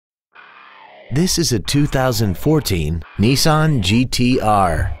This is a 2014 Nissan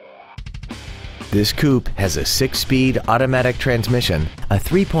GT-R. This coupe has a 6-speed automatic transmission, a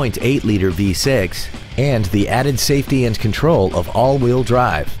 3.8-liter V6, and the added safety and control of all-wheel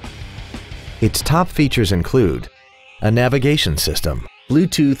drive. Its top features include a navigation system,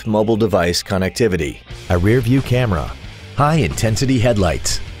 Bluetooth mobile device connectivity, a rear-view camera, high-intensity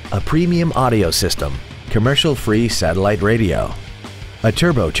headlights, a premium audio system, commercial-free satellite radio, a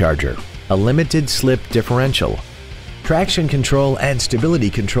turbocharger, a limited slip differential, traction control and stability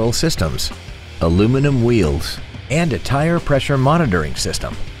control systems, aluminum wheels, and a tire pressure monitoring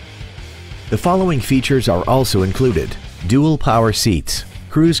system. The following features are also included: dual power seats,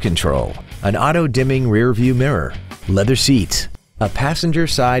 cruise control, an auto-dimming rear-view mirror, leather seats, a passenger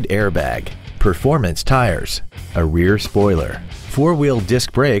side airbag, performance tires, a rear spoiler, 4-wheel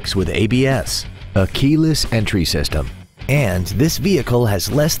disc brakes with ABS, a keyless entry system, and this vehicle has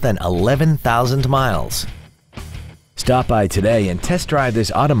less than 11,000 miles. Stop by today and test drive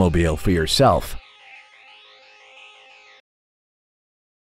this automobile for yourself.